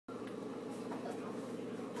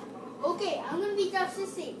Okay, I'm gonna be Dr.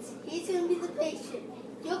 Six. He's gonna be the patient.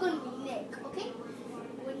 You're gonna be Nick, okay?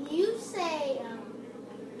 When you say,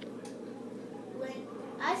 when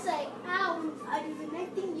I say, ow, I do the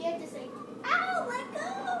next thing, you have to say, ow, let go,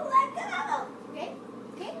 okay?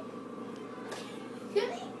 Okay?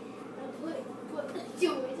 Really? Put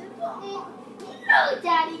your voice in. No,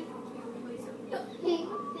 Daddy.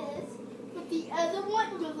 This. But the other one,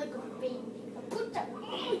 you're like a baby. Put the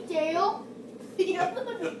tail. The other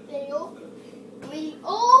one is tail. When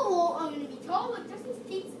oval, I'm going to be tall with just his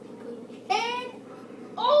teeth. And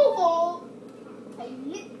oval.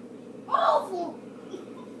 And oval.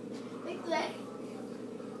 Like that.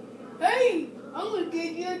 Hey, I'm going to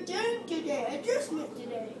give you a turn today. Adjustment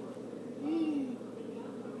today.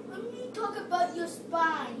 Let me talk about your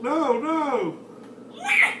spine. No.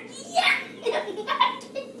 Yeah.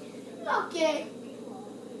 Okay.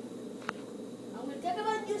 I'm going to talk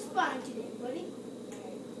about your spine today, buddy.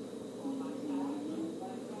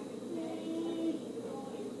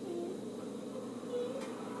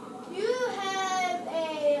 You have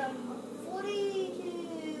a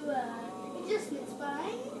 42 adjustment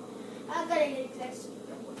spine. I got an adjustment.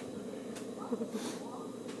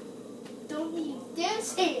 Don't you dare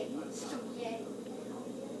say it yet.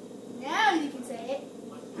 Now you can say it.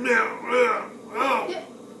 No.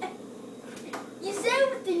 You say it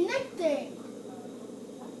with the neck thing.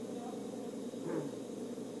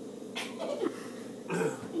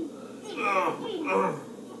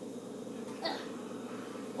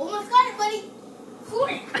 Almost got it, buddy.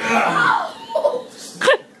 Oh.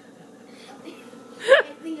 I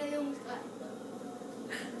think I almost got it.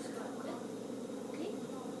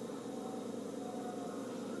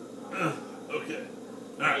 Okay.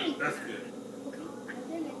 All right, that's good. Okay.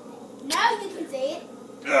 Now you can say it.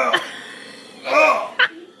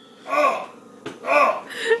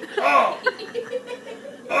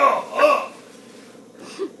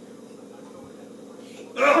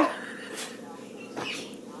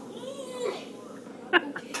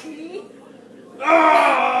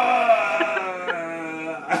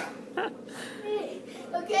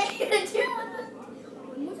 Okay, do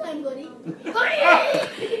one more time, buddy.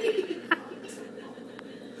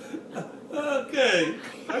 Okay,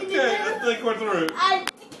 I think we're through. I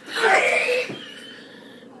think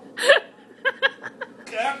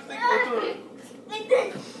we're through. And then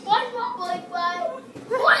one more, boy,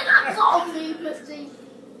 why not call me, Missy?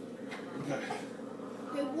 Okay.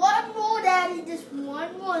 Okay, one more, Daddy, just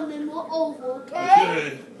one more, and then we're over, okay?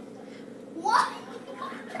 Okay. What?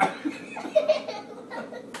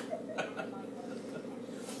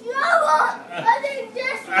 Other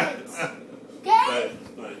adjustments. Okay?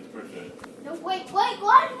 Thanks, appreciate it. No, wait, one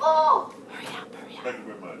more. Hurry up. Thank you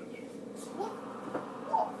very much.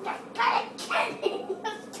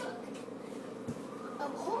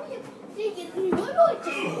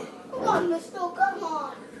 Come on, mister, come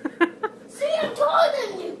on. See, I'm taller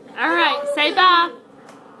than you. All right, say bye.